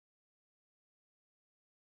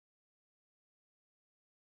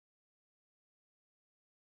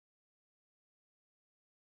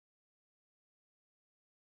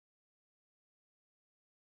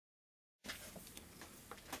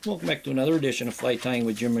Welcome back to another edition of Fly Tying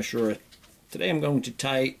with Jim Misiura. Today I'm going to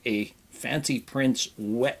tie a Fancy Prince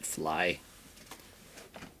wet fly.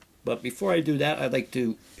 But before I do that, I'd like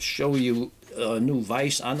to show you a new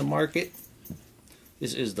vise on the market.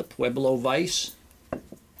 This is the Pueblo vise.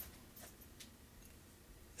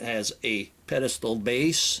 It has a pedestal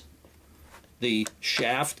base. The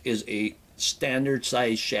shaft is a standard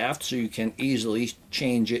size shaft, so you can easily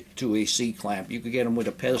change it to a C-clamp. You could get them with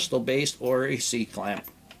a pedestal base or a C-clamp.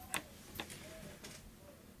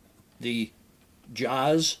 The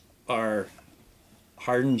jaws are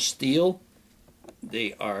hardened steel.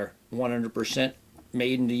 They are 100%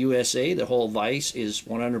 made in the USA. The whole vise is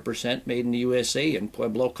 100% made in the USA in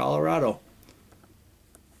Pueblo, Colorado.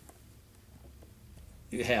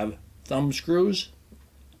 You have thumb screws.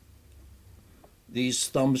 These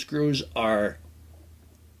thumb screws are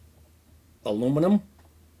aluminum.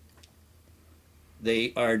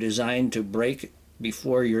 They are designed to break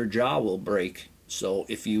before your jaw will break. So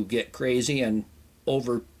if you get crazy and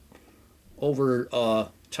over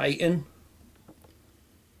tighten,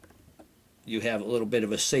 you have a little bit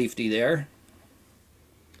of a safety there.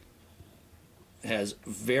 It has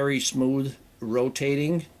very smooth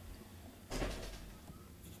rotating.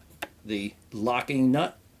 The locking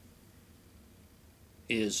nut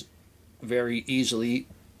is very easily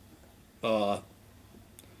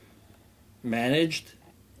managed.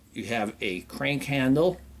 You have a crank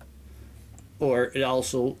handle, or it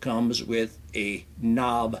also comes with a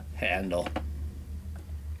knob handle.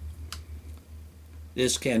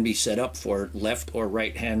 This can be set up for left or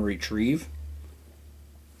right hand retrieve.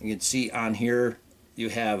 You can see on here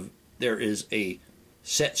there is a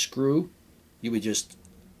set screw. You would just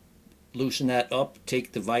loosen that up,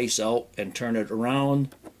 take the vise out and turn it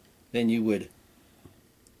around. Then you would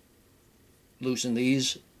loosen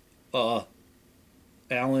these Allen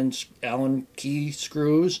key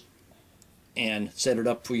screws and set it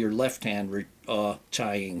up for your left hand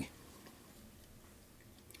tying.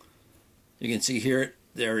 You can see here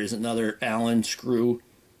there is another Allen screw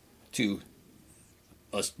to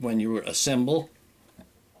when you assemble,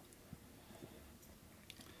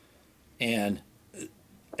 and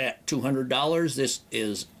at $200 this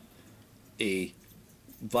is a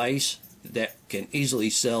vise that can easily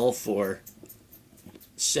sell for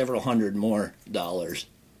several hundred more dollars.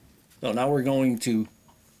 So now we're going to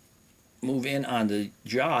move in on the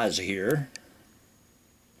jaws here.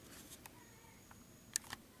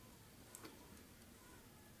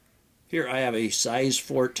 Here I have a size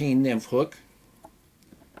 14 nymph hook.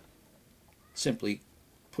 Simply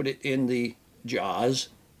put it in the jaws,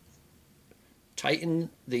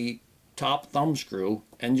 tighten the top thumb screw,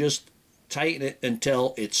 and just tighten it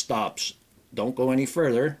until it stops. Don't go any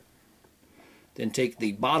further. Then take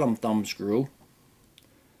the bottom thumb screw,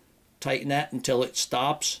 tighten that until it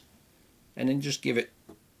stops, and then just give it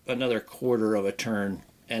another quarter of a turn,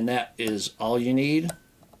 and that is all you need.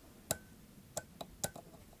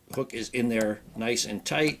 Hook is in there nice and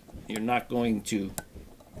tight. You're not going to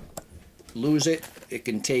lose it. It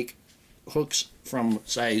can take hooks from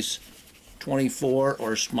size 24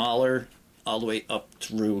 or smaller all the way up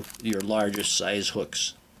through your largest size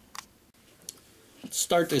hooks. To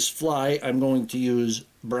start this fly, I'm going to use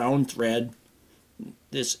brown thread.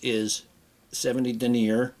 This is 70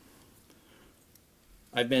 denier.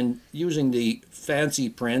 I've been using the Fancy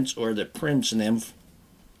Prince or the Prince Nymph,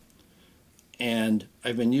 and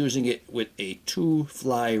I've been using it with a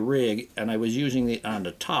 2-fly rig, and I was using it on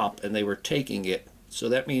the top and they were taking it. So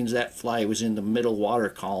that means that fly was in the middle water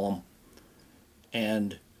column.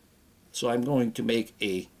 And so I'm going to make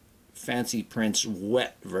a Fancy Prince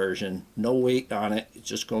wet version. No weight on it. It's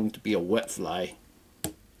just going to be a wet fly.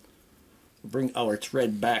 Bring our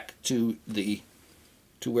thread back to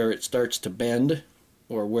where it starts to bend,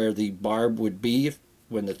 or where the barb would be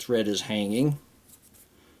when the thread is hanging.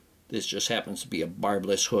 This just happens to be a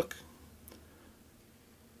barbless hook.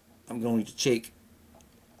 I'm going to take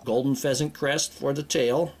golden pheasant crest for the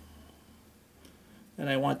tail, and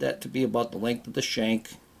I want that to be about the length of the shank.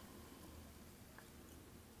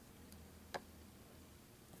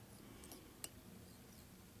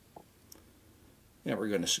 And we're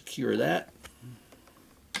going to secure that,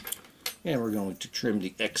 and we're going to trim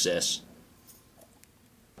the excess.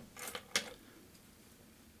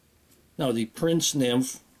 Now the Prince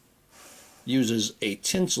Nymph uses a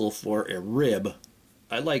tinsel for a rib.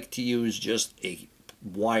 I like to use just a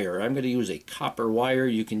wire. I'm going to use a copper wire.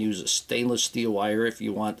 You can use a stainless steel wire if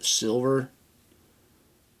you want silver.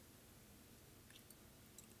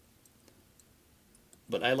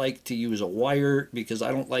 But I like to use a wire because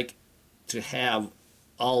I don't like to have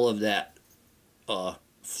all of that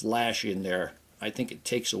flash in there. I think it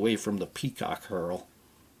takes away from the Peacock Herl.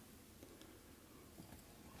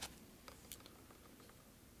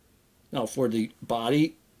 Now for the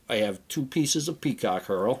body, I have 2 pieces of Peacock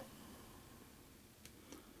Herl,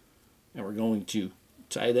 and we're going to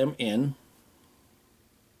tie them in.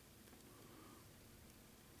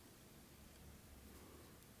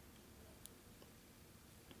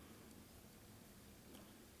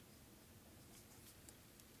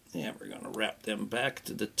 And we're going to wrap them back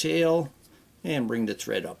to the tail and bring the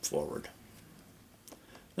thread up forward.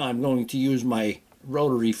 Now I'm going to use my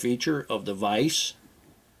rotary feature of the vise.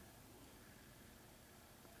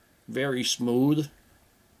 Very smooth.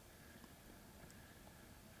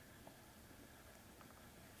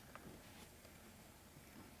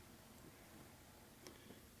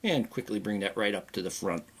 And quickly bring that right up to the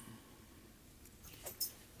front.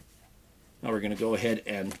 Now we're going to go ahead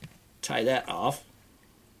and tie that off.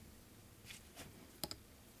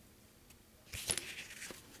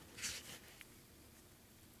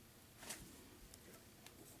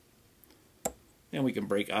 And we can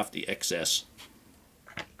break off the excess.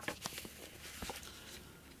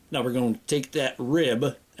 Now we're going to take that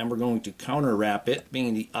rib and we're going to counter wrap it,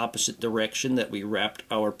 being the opposite direction that we wrapped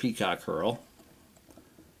our Peacock Herl.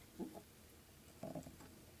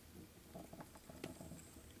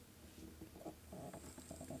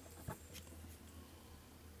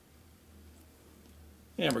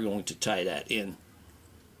 And we're going to tie that in.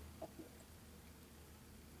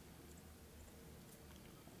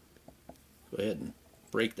 Go ahead and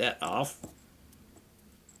break that off.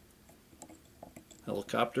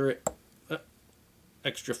 Helicopter it.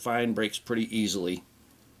 Extra fine, breaks pretty easily.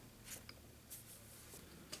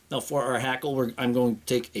 Now for our hackle, I'm going to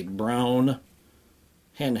take a brown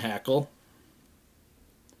hen hackle.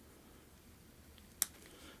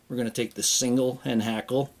 We're going to take the single hen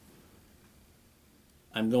hackle.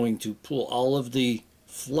 I'm going to pull all of the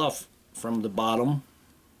fluff from the bottom.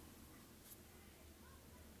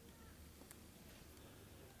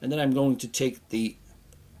 And then I'm going to take the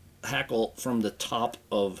hackle from the top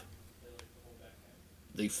of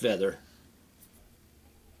the feather.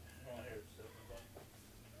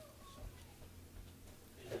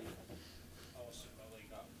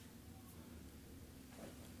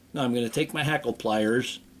 Now I'm going to take my hackle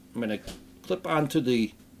pliers. I'm going to clip onto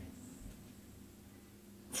the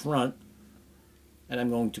front, and I'm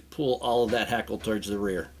going to pull all of that hackle towards the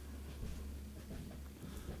rear.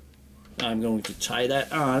 Now I'm going to tie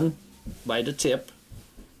that on by the tip.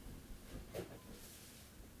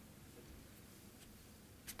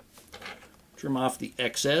 Trim off the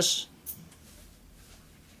excess.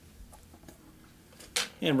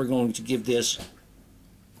 And we're going to give this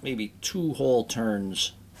maybe 2 whole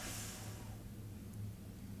turns.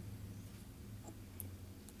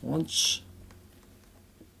 Once.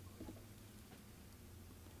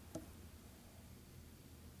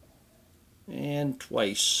 And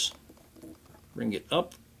twice. Bring it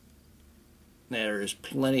up. There is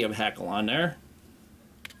plenty of hackle on there.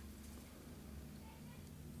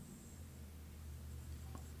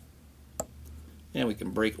 And we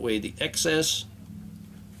can break away the excess.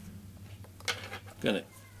 Gonna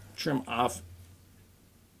trim off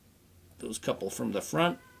those couple from the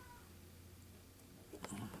front.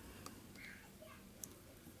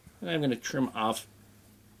 And I'm going to trim off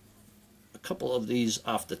a couple of these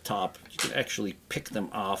off the top. You can actually pick them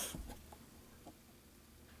off.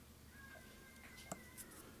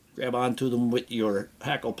 Grab onto them with your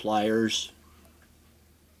hackle pliers.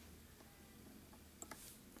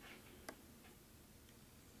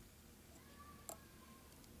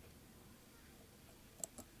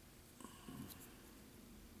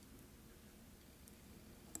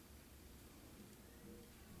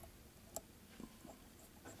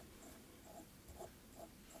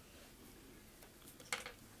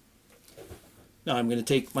 Now I'm going to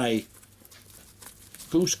take my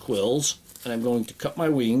goose quills and I'm going to cut my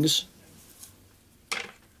wings.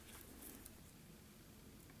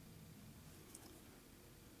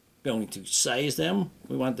 Going to size them.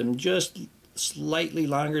 We want them just slightly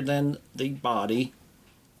longer than the body.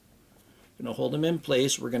 Going to hold them in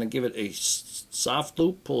place. We're going to give it a soft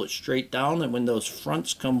loop, pull it straight down, and when those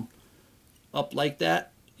fronts come up like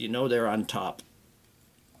that, you know they're on top.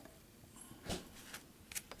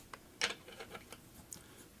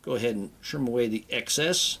 Go ahead and trim away the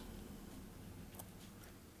excess.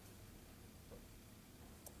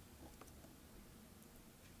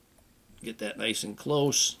 Get that nice and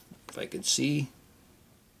close, if I can see.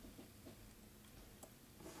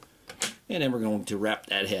 And then we're going to wrap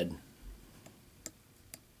that head.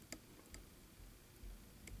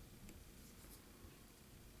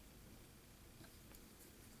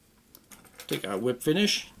 Take our whip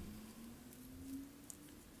finish.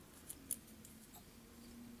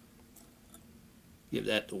 Give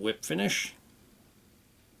that the whip finish.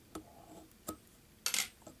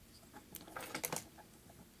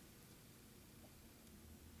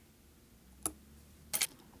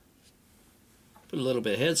 Put a little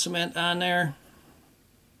bit of head cement on there.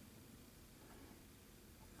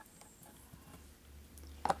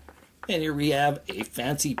 And here we have a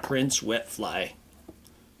Fancy Prince wet fly.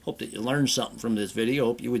 Hope that you learned something from this video.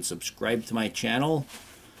 Hope you would subscribe to my channel.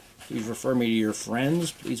 Please refer me to your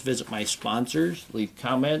friends. Please visit my sponsors. Leave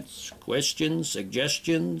comments, questions,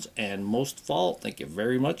 suggestions, and most of all, thank you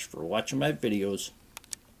very much for watching my videos.